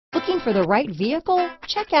Looking for the right vehicle?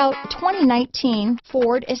 Check out 2019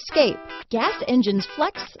 Ford Escape. Gas engines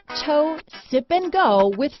flex, tow, sip and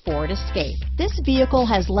go with Ford Escape. This vehicle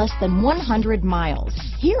has less than 100 miles.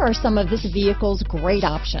 Here are some of this vehicle's great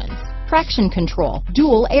options: traction control,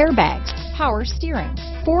 dual airbags, power steering,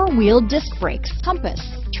 four-wheel disc brakes, compass,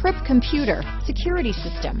 trip computer, security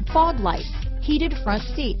system, fog lights, heated front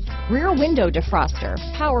seats, rear window defroster,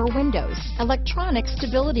 power windows, electronic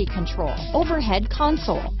stability control, overhead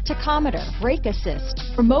console, tachometer, brake assist,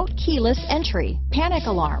 remote keyless entry, panic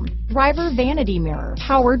alarm, driver vanity mirror,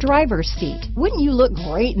 power driver's seat. Wouldn't you look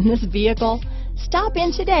great in this vehicle? Stop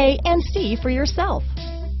in today and see for yourself.